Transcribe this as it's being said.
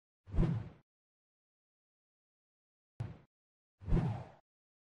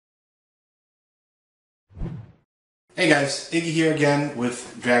Hey guys, Iggy here again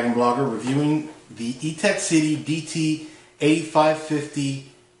with Dragon Blogger reviewing the Etekcity TC-8550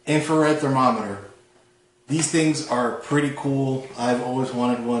 infrared thermometer. These things are pretty cool. I've always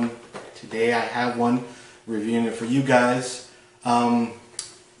wanted one. Today I have one, reviewing it for you guys.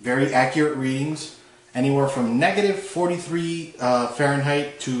 Very accurate readings, anywhere from -43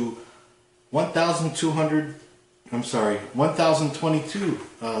 Fahrenheit to 1022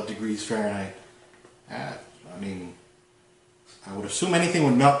 degrees Fahrenheit. I mean, I would assume anything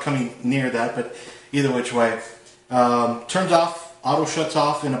would melt coming near that, but either which way. Turns off, auto shuts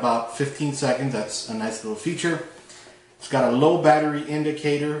off in about 15 seconds. That's a nice little feature. It's got a low battery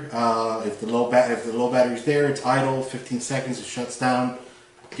indicator. If the low battery is there, it's idle. 15 seconds, it shuts down.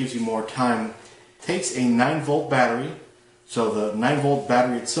 Gives you more time. Takes a 9-volt battery. So the 9-volt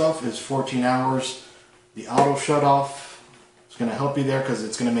battery itself is 14 hours. The auto shut off is going to help you there because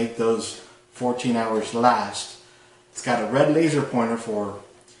it's going to make those 14 hours last. It's got a red laser pointer for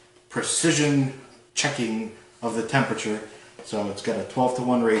precision checking of the temperature. So it's got a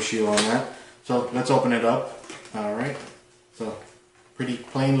 12-to-1 ratio on that. So let's open it up. Alright. So pretty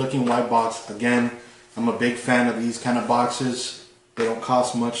plain looking white box. Again, I'm a big fan of these kind of boxes. They don't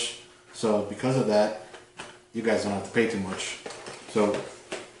cost much. So because of that, you guys don't have to pay too much. So,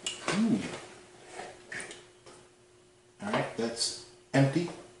 alright, that's empty.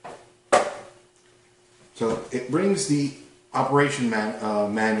 So it brings the operation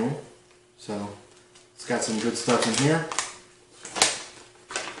manual. So it's got some good stuff in here.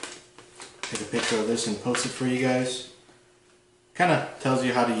 Take a picture of this and post it for you guys. Kind of tells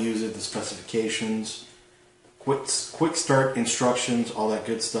you how to use it, the specifications, quick start instructions, all that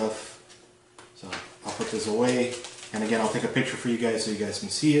good stuff. So I'll put this away, and again I'll take a picture for you guys so you guys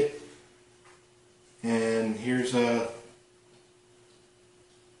can see it. And here's a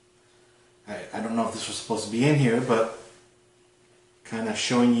I don't know if this was supposed to be in here, but kind of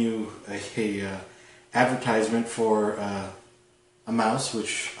showing you a advertisement for a mouse,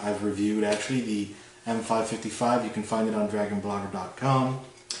 which I've reviewed actually, the M555. You can find it on dragonblogger.com.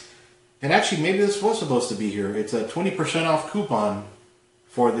 And actually, maybe this was supposed to be here. It's a 20% off coupon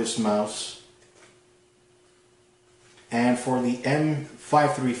for this mouse. And for the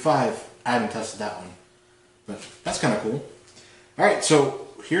M535, I haven't tested that one, but that's kind of cool. Alright, so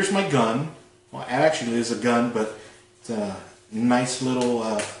here's my gun. Well, it actually is a gun, but it's a nice little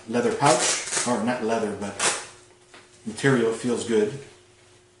leather pouch. Or not leather, but material. Feels good.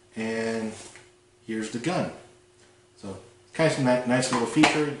 And here's the gun. So kind of some nice little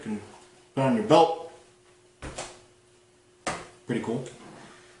feature. You can put on your belt. Pretty cool.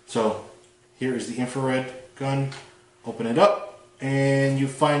 So here is the infrared gun. Open it up and you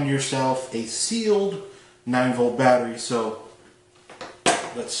find yourself a sealed 9-volt battery. So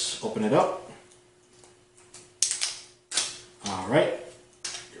let's open it up. Alright,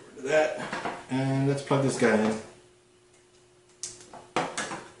 get rid of that, and let's plug this guy in.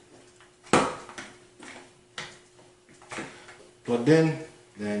 Plugged in,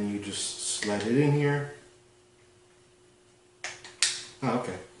 then you just slide it in here. Oh,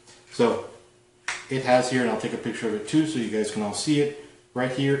 okay, so it has here, and I'll take a picture of it too so you guys can all see it.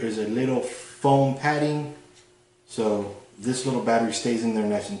 Right here is a little foam padding, so this little battery stays in there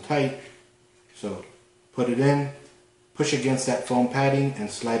nice and tight. So put it in, push against that foam padding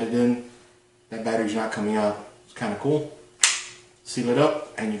and slide it in. That battery's not coming out. It's kind of cool. Seal it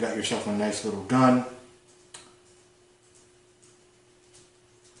up and you got yourself a nice little gun.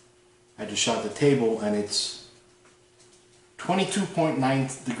 I just shot the table and it's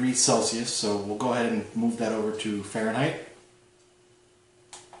 22.9 degrees Celsius, so we'll go ahead and move that over to Fahrenheit.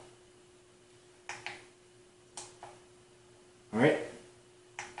 Alright.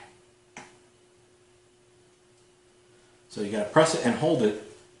 So you gotta press it and hold it.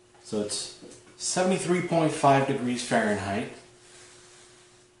 So it's 73.5 degrees Fahrenheit.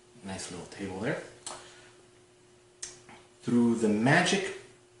 Nice little table there. Through the magic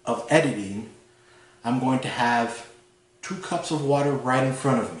of editing, I'm going to have 2 cups of water right in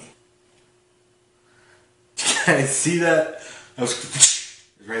front of me. Can I see that? That was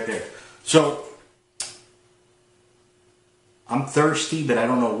right there. So I'm thirsty, but I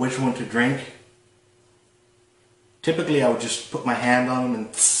don't know which one to drink. Typically I would just put my hand on them and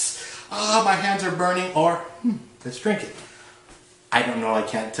my hands are burning, or let's drink it. I don't know, I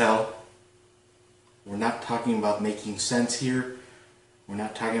can't tell. We're not talking about making sense here. We're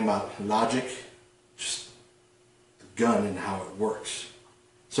not talking about logic, just the gun and how it works.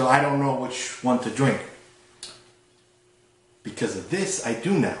 So I don't know which one to drink. Because of this, I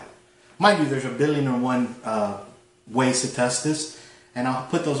do now. Mind you, there's 1,000,000,001 ways to test this, and I'll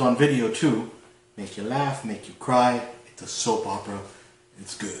put those on video too. make you laugh, make you cry. It's a soap opera.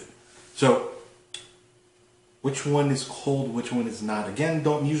 It's good. So, which one is cold, which one is not? Again,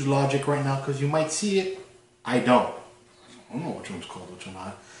 don't use logic right now because you might see it. I don't know which one's cold, which one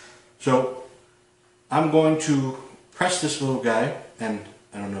not. So, I'm going to press this little guy, and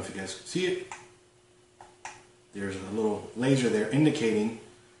I don't know if you guys can see it. There's a little laser there indicating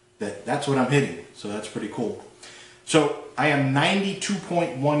that that's what I'm hitting. So that's pretty cool. So I am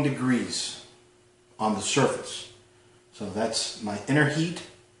 92.1 degrees on the surface. So that's my inner heat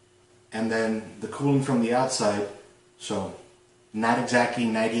and then the cooling from the outside. So not exactly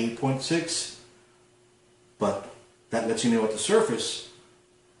 98.6, but that lets you know at the surface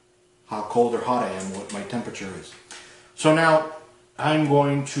how cold or hot I am, what my temperature is. So now I'm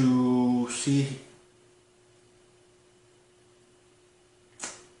going to see.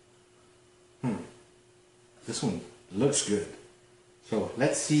 This one looks good. So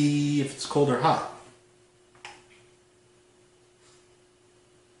let's see if it's cold or hot.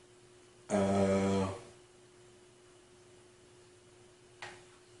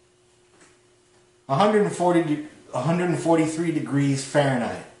 143 degrees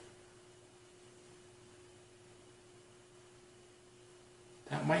Fahrenheit.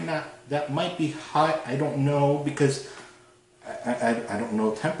 That might be hot. I don't know because I don't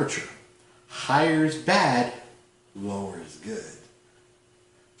know temperature. Higher is bad, lower is good.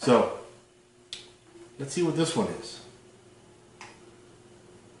 So, let's see what this one is.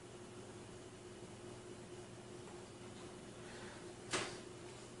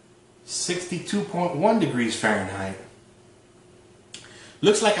 .1 degrees Fahrenheit.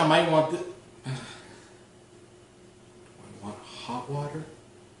 Looks like I might want do I want hot water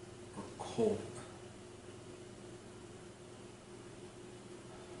or cold?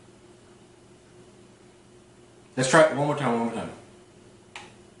 Let's try it one more time,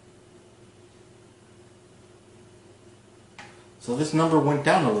 So this number went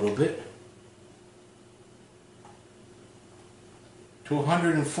down a little bit to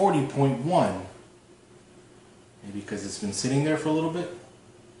 140.1. Maybe because it's been sitting there for a little bit.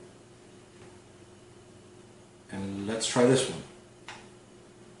 And let's try this one.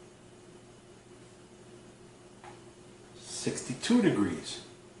 62 degrees.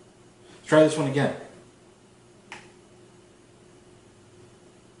 Let's try this one again.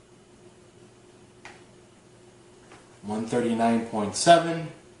 139.7.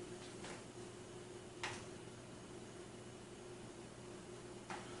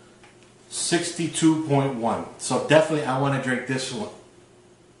 62.1. So definitely I want to drink this one.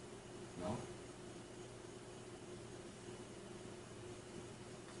 No?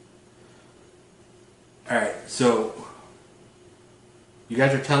 Alright, so you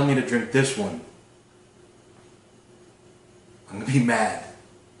guys are telling me to drink this one. I'm going to be mad.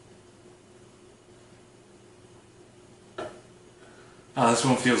 Oh, this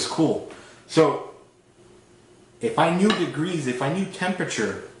one feels cool. So, if I knew degrees, if I knew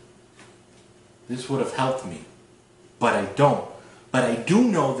temperature, this would have helped me. But I don't. But I do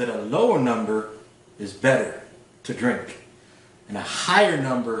know that a lower number is better to drink. And a higher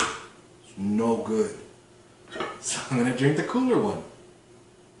number is no good. So I'm going to drink the cooler one.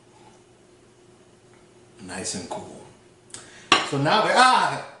 Nice and cool. So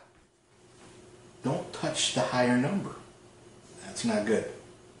now, don't touch the higher number. That's not good.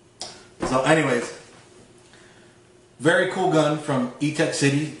 So anyways, very cool gun from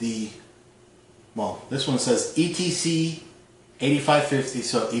Etekcity. Well, this one says ETC-8550,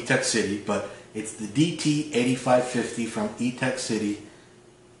 so Etekcity, but it's the DT-8550 from Etekcity.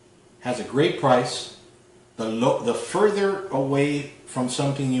 Has a great price. The further away from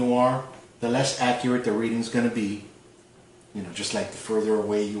something you are, the less accurate the reading's going to be. You know, just like the further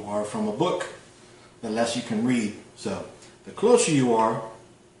away you are from a book, the less you can read. So the closer you are,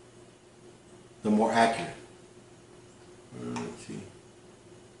 the more accurate. Let's see.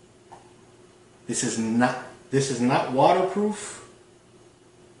 This is not waterproof,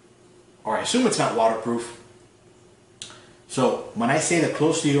 or I assume it's not waterproof. So when I say the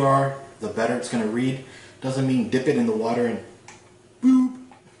closer you are, the better it's going to read. Doesn't mean dip it in the water and boop,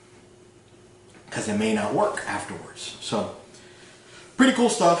 because it may not work afterwards. So pretty cool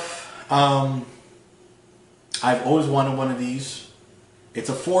stuff. I've always wanted one of these.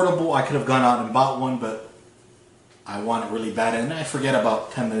 It's affordable. I could have gone out and bought one, but I want it really bad, and I forget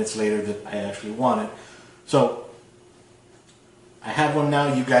about 10 minutes later that I actually want it. So I have one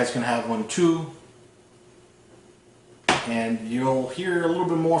now. You guys can have one too, and you'll hear a little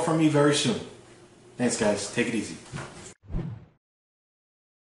bit more from me very soon. Thanks, guys. Take it easy.